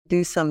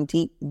do some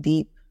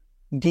deep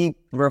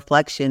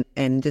reflection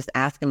and just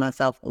asking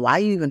myself, why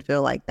you even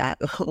feel like that?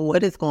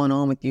 What is going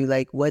on with you?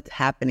 Like, what's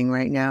happening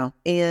right now?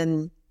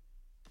 And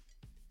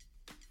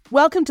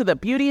welcome to the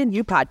Beauty in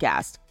You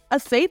podcast,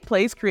 a safe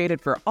place created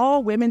for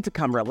all women to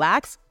come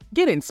relax,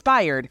 get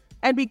inspired,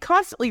 and be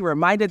constantly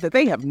reminded that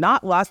they have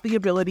not lost the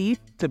ability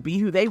to be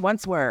who they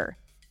once were.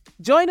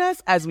 Join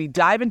us as we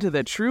dive into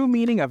the true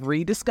meaning of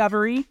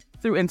rediscovery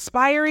through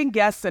inspiring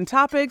guests and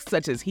topics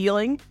such as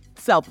healing,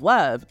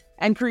 self-love,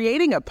 and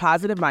creating a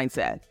positive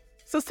mindset.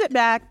 So sit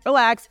back,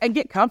 relax, and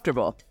get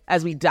comfortable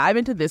as we dive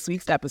into this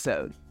week's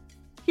episode.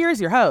 Here's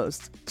your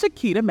host,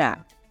 Chiquita Mack.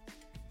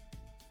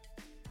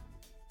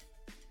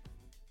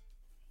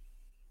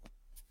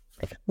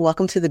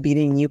 Welcome to the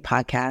Beauty in You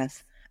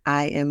podcast.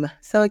 I am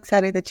so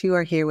excited that you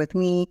are here with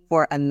me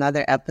for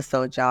another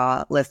episode,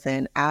 y'all.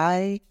 Listen,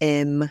 I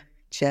am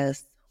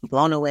just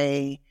blown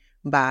away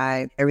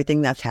by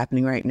everything that's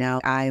happening right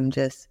now. I am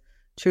just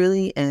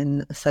truly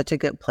in such a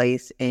good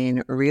place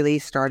and really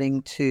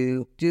starting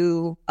to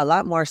do a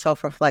lot more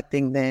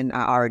self-reflecting than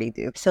I already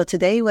do. So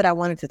today, what I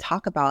wanted to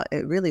talk about,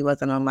 it really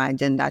wasn't on my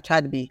agenda. I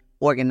tried to be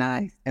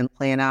organized and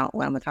plan out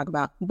what I'm going to talk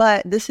about,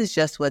 but this is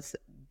just what's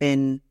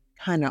been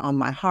kind of on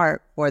my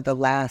heart for the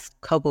last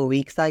couple of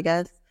weeks, I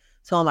guess.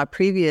 So on my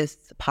previous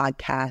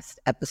podcast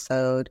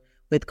episode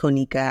with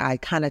Konika, I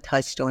kind of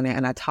touched on it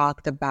and I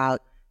talked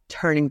about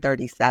turning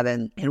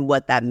 37 and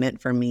what that meant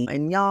for me.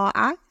 And y'all,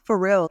 I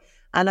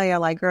know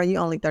y'all like, girl, you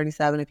only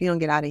 37 if you don't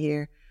get out of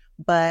here.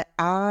 But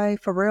I,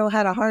 for real,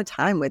 had a hard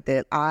time with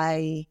it.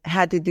 I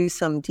had to do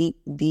some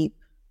deep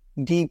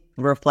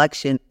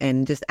reflection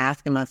and just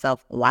asking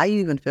myself, why you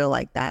even feel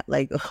like that?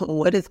 Like,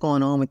 what is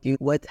going on with you?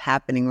 What's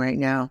happening right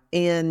now?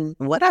 And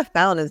what I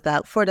found is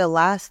that for the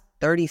last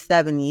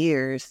 37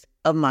 years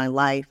of my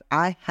life,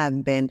 I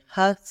have been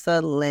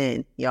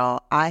hustling,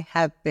 y'all. I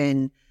have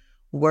been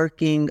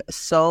working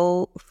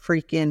so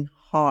freaking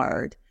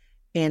hard.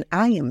 And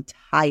I am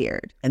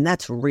tired, and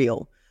that's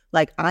real.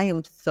 Like, I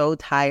am so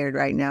tired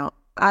right now.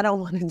 I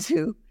don't want to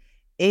do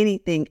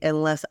anything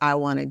unless I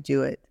want to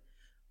do it.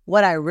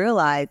 What I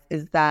realized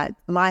is that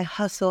my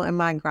hustle and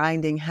my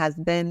grinding has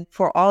been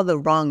for all the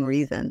wrong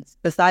reasons.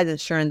 Besides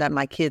ensuring that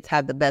my kids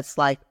have the best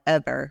life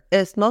ever,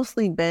 it's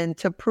mostly been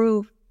to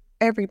prove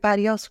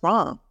everybody else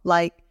wrong.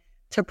 Like,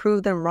 to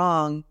prove them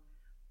wrong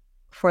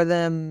for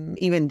them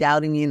even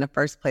doubting me in the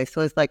first place.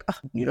 So it's like, oh,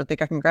 you don't think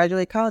I can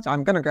graduate college?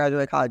 I'm going to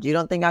graduate college. You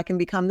don't think I can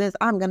become this?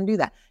 I'm going to do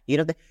that. You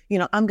don't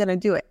think, I'm going to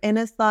do it. And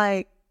it's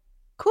like,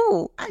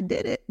 cool, I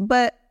did it,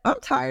 but I'm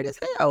tired as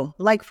hell,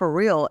 like for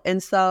real.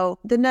 And so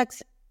the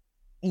next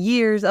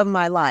years of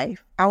my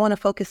life, I want to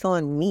focus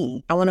on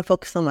me. I want to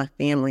focus on my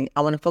family.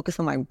 I want to focus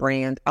on my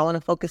brand. I want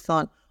to focus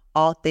on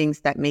all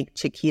things that make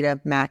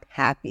Chiquita Mack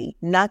happy,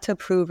 not to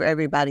prove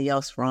everybody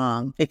else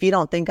wrong. If you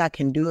don't think I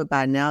can do it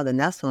by now, then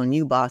that's on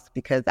you, boss,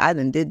 because I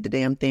done did the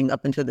damn thing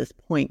up until this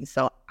point.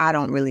 So I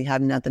don't really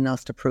have nothing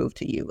else to prove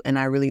to you. And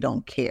I really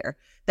don't care.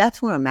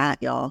 That's where I'm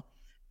at, y'all.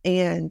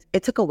 And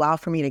it took a while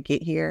for me to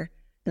get here.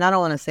 And I don't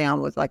want to say I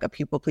was like a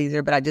people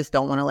pleaser, but I just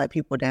don't want to let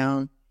people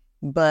down.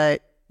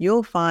 But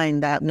you'll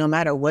find that no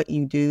matter what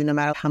you do, no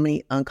matter how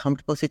many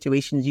uncomfortable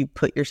situations you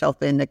put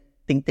yourself in to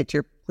think that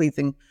you're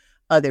pleasing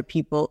other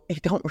people,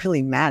 it don't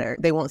really matter.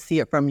 They won't see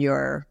it from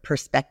your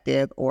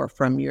perspective or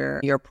from your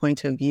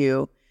point of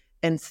view.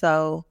 And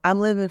so I'm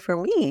living for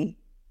me.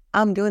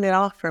 I'm doing it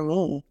all for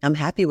me. I'm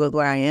happy with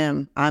where I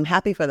am. I'm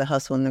happy for the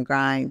hustle and the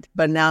grind,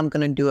 but now I'm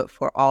going to do it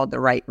for all the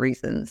right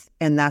reasons.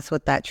 And that's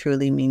what that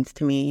truly means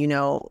to me.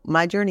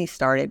 My journey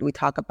started, we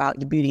talk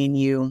about the Beauty in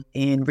You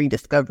and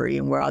rediscovery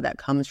and where all that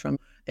comes from.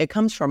 It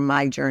comes from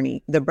my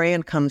journey. The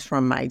brand comes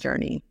from my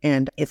journey.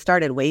 And it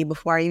started way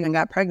before I even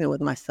got pregnant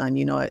with my son.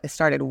 It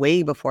started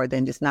way before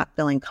then, just not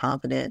feeling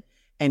confident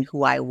in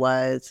who I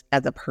was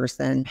as a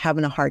person,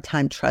 having a hard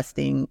time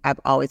trusting. I've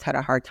always had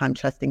a hard time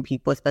trusting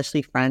people,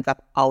 especially friends. I've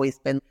always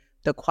been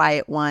the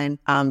quiet one,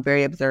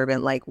 very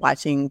observant, like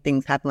watching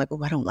things happen, like,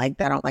 oh, I don't like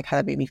that. I don't like how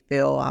that made me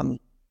feel.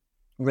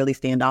 Really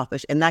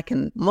standoffish. And that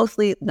can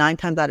mostly 9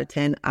 times out of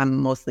 10, I'm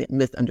mostly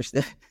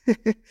misunderstood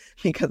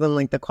because I'm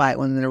like the quiet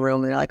one in the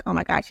room. And they're like, oh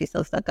my God, she's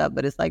so stuck up.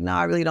 But it's like, no,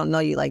 I really don't know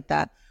you like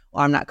that.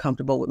 Or I'm not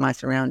comfortable with my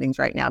surroundings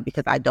right now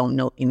because I don't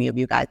know any of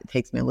you guys. It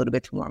takes me a little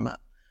bit to warm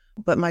up.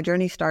 But my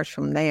journey starts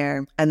from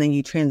there. And then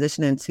you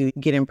transition into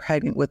getting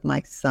pregnant with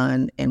my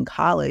son in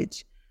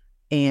college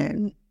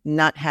and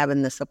not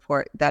having the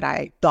support that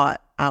I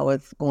thought I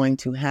was going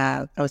to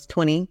have. I was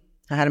 20.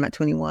 I had him at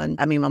 21.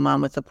 I mean, my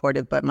mom was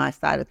supportive, but my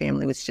side of the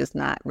family was just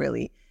not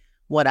really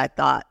what I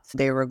thought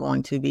they were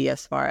going to be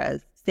as far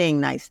as saying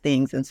nice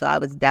things. And so I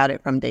was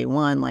doubted from day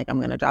one, like, I'm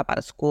going to drop out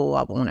of school.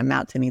 I won't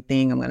amount to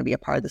anything. I'm going to be a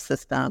part of the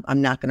system.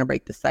 I'm not going to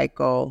break the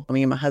cycle. I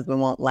mean, my husband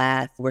won't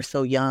last. We're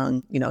so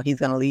young. He's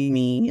going to leave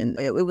me. And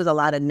it was a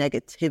lot of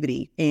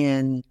negativity.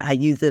 And I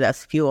used it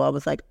as fuel. I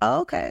was like,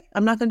 oh, okay,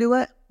 I'm not going to do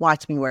what?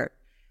 Watch me work.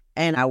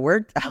 And I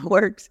worked.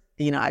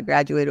 I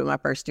graduated with my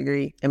first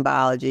degree in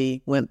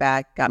biology, went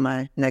back, got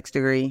my next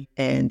degree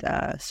in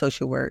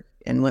social work,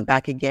 and went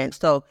back again.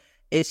 So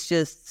it's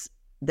just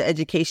The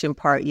education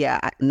part, yeah,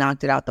 I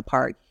knocked it out the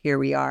park. Here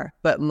we are.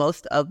 But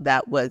most of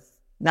that was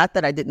not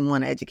that I didn't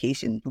want an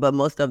education, but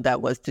most of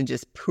that was to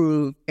just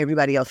prove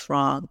everybody else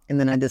wrong. And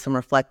then I did some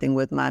reflecting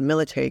with my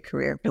military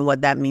career and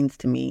what that means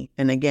to me.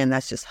 And again,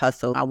 that's just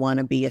hustle. I want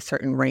to be a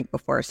certain rank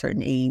before a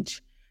certain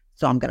age.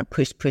 So I'm going to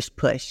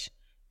push.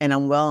 And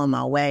I'm well on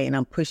my way. And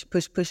I'm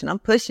pushing. I'm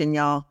pushing,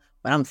 y'all.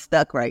 But I'm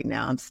stuck right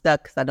now. I'm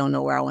stuck because I don't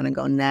know where I want to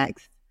go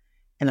next.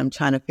 And I'm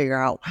trying to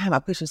figure out, why am I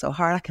pushing so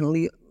hard? I can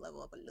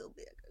level up a little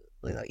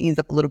bit, ease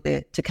up a little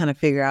bit to kind of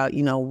figure out,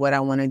 what I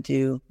want to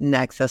do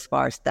next as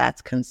far as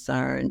that's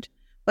concerned.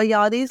 But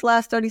y'all, these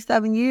last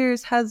 37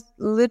 years has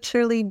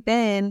literally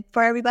been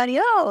for everybody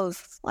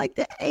else. Like,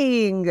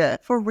 dang,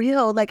 for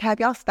real. Like, have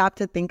y'all stopped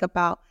to think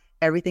about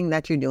everything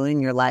that you're doing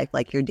in your life,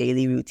 like your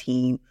daily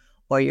routine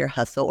or your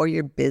hustle or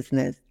your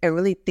business, and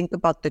really think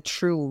about the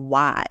true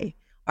why?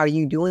 Are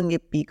you doing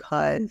it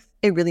because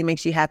it really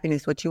makes you happy and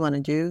it's what you want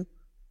to do?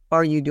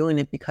 Or are you doing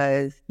it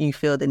because you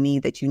feel the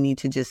need that you need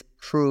to just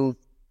prove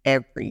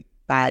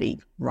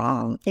everybody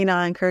wrong?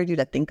 I encourage you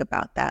to think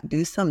about that.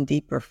 Do some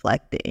deep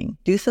reflecting.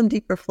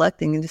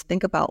 And just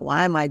think about,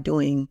 why am I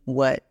doing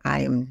what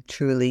I am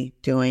truly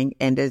doing?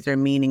 And is there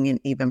meaning and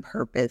even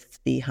purpose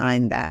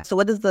behind that? So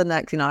what is the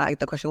next, I like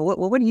the question,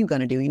 what are you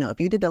going to do? If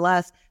you did the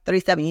last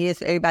 37 years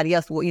for everybody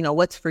else,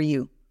 what's for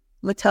you?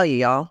 I'm going to tell you,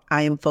 y'all,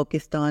 I am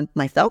focused on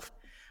myself.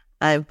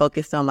 I am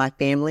focused on my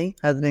family,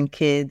 husband,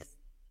 kids,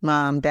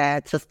 mom,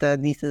 dad, sister,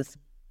 nieces.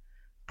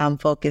 I'm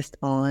focused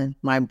on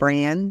my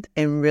brand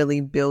and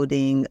really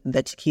building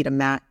the Chiquita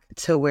Mac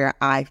to where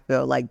I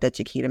feel like the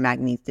Chiquita Mac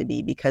needs to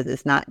be, because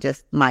it's not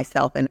just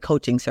myself and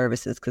coaching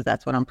services, because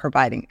that's what I'm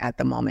providing at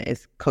the moment,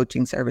 is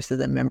coaching services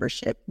and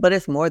membership. But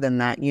it's more than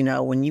that.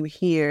 When you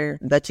hear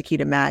the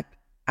Chiquita Mac,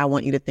 I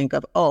want you to think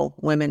of,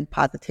 women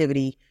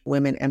positivity,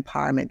 women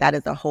empowerment. That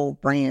is a whole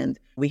brand.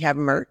 We have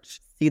merch.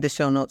 See the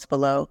show notes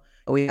below.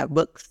 We have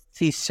books.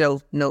 See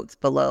show notes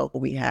below.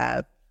 We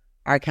have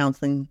our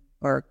counseling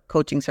or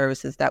coaching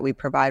services that we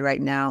provide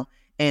right now,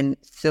 and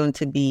soon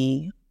to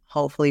be,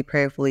 hopefully,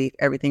 prayerfully, if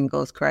everything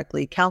goes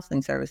correctly,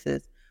 counseling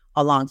services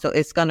along. So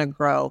it's going to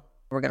grow.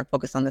 We're going to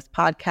focus on this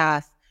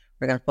podcast.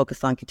 We're going to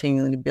focus on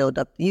continuing to build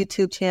up the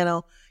YouTube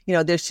channel.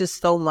 There's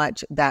just so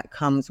much that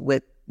comes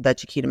with the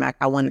Chiquita Mac.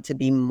 I want it to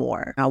be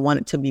more.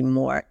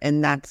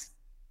 And that's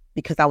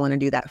because I want to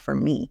do that for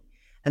me.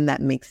 And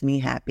that makes me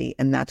happy.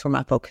 And that's where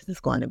my focus is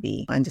going to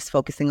be. I'm just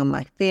focusing on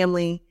my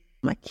family,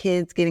 my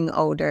kids getting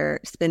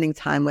older, spending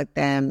time with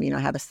them. I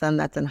have a son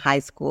that's in high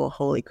school.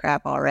 Holy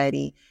crap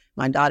already.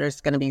 My daughter's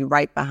going to be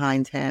right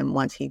behind him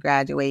once he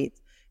graduates,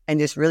 and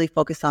just really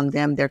focus on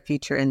them, their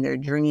future and their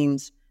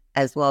dreams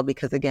as well.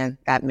 Because again,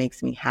 that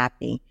makes me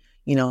happy.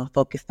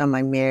 Focused on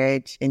my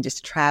marriage and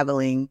just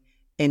traveling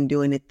and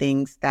doing the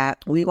things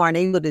that we weren't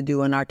able to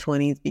do in our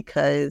 20s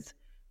because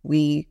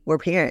we were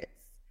parents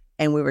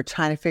and we were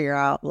trying to figure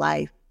out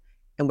life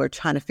and we're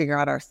trying to figure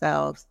out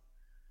ourselves.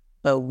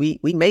 But we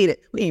made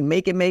it. We didn't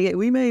make it.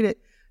 We made it.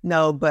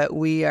 No, but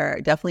we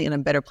are definitely in a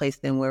better place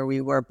than where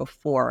we were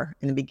before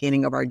in the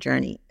beginning of our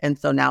journey. And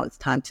so now it's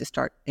time to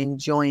start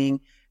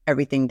enjoying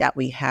everything that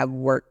we have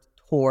worked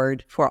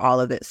toward for all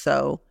of it.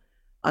 So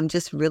I'm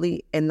just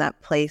really in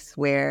that place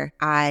where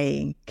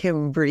I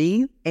can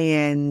breathe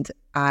and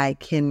I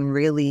can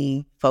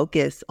really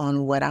focus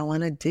on what I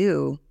want to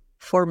do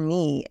for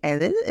me.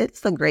 And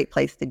it's a great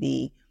place to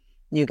be,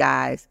 you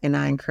guys. And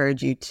I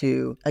encourage you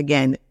to,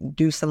 again,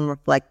 do some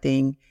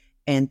reflecting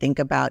and think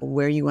about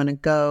where you want to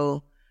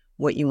go,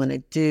 what you want to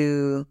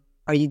do.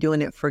 Are you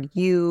doing it for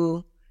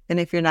you? And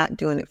if you're not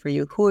doing it for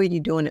you, who are you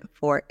doing it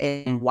for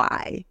and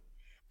why?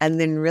 And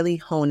then really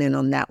hone in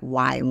on that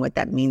why and what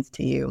that means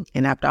to you.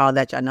 And after all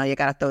that, y'all know you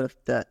got to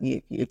throw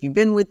if you've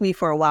been with me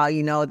for a while,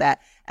 you know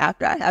that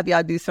after I have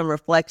y'all do some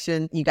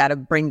reflection, you got to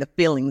bring the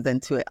feelings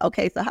into it.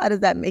 Okay, so how does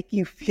that make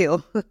you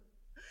feel?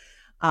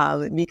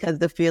 Because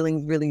the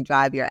feelings really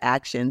drive your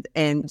actions.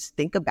 And just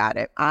think about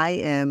it. I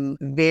am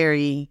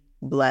very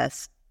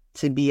blessed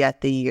to be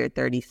at the year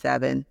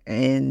 37.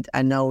 And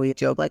I know we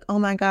joke like, oh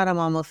my God, I'm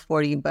almost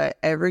 40. But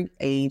every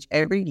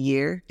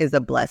year is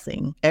a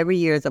blessing. Every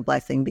year is a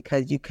blessing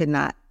because you could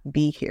not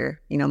be here.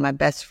 My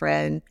best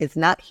friend is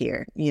not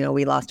here.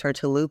 We lost her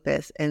to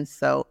lupus. And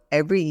so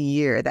every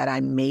year that I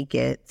make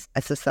it,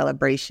 it's a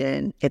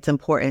celebration. It's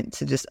important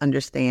to just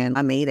understand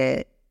I made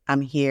it.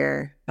 I'm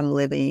here. I'm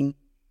living.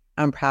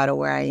 I'm proud of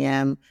where I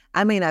am.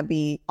 I may not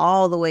be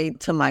all the way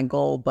to my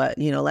goal, but,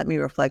 let me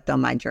reflect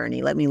on my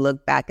journey. Let me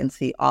look back and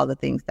see all the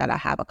things that I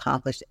have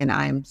accomplished. And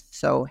I am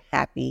so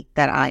happy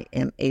that I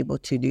am able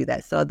to do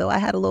that. So though I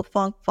had a little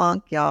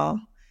funk, y'all,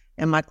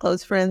 and my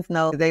close friends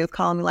know, they was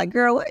calling me like,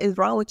 girl, what is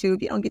wrong with you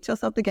if you don't get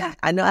yourself together?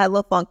 I know I had a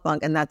little funk,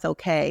 and that's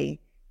okay.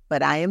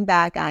 But I am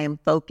back. I am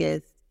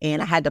focused.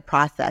 And I had to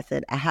process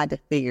it. I had to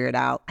figure it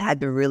out. I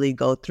had to really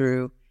go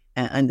through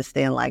and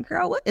understand like,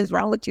 girl, what is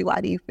wrong with you? Why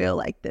do you feel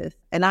like this?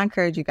 And I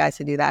encourage you guys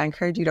to do that. I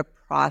encourage you to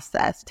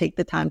process, take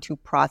the time to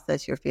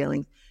process your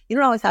feelings. You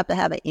don't always have to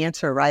have an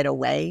answer right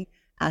away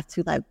as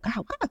to like, God,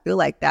 why do I feel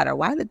like that? Or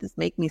why did this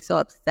make me so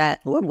upset?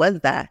 What was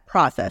that?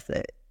 Process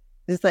it.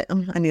 just like,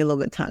 I need a little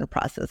bit of time to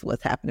process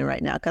what's happening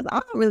right now because I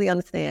don't really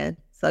understand.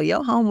 So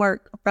your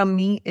homework from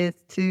me is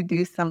to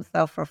do some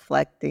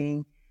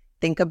self-reflecting.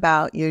 Think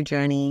about your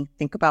journey.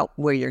 Think about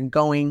where you're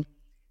going.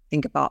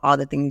 Think about all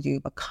the things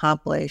you've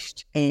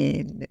accomplished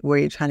and where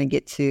you're trying to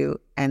get to.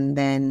 And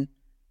then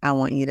I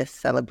want you to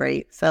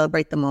celebrate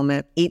the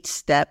moment. Each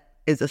step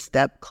is a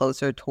step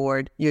closer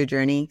toward your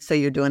journey. So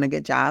you're doing a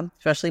good job,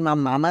 especially my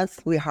mamas.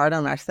 We're hard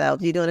on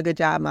ourselves. You're doing a good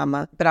job,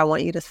 mama. But I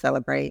want you to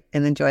celebrate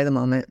and enjoy the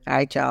moment. All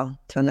right, y'all.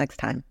 Till next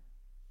time.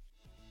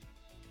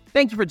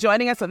 Thank you for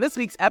joining us on this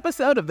week's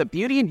episode of the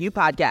Beauty and You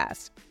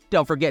podcast.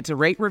 Don't forget to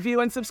rate, review,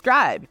 and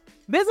subscribe.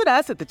 Visit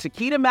us at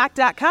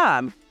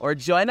thechiquitamac.com or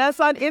join us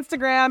on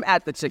Instagram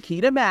at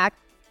thechiquitamac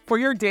for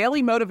your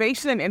daily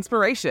motivation and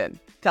inspiration.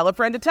 Tell a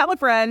friend to tell a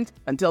friend.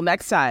 Until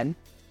next time.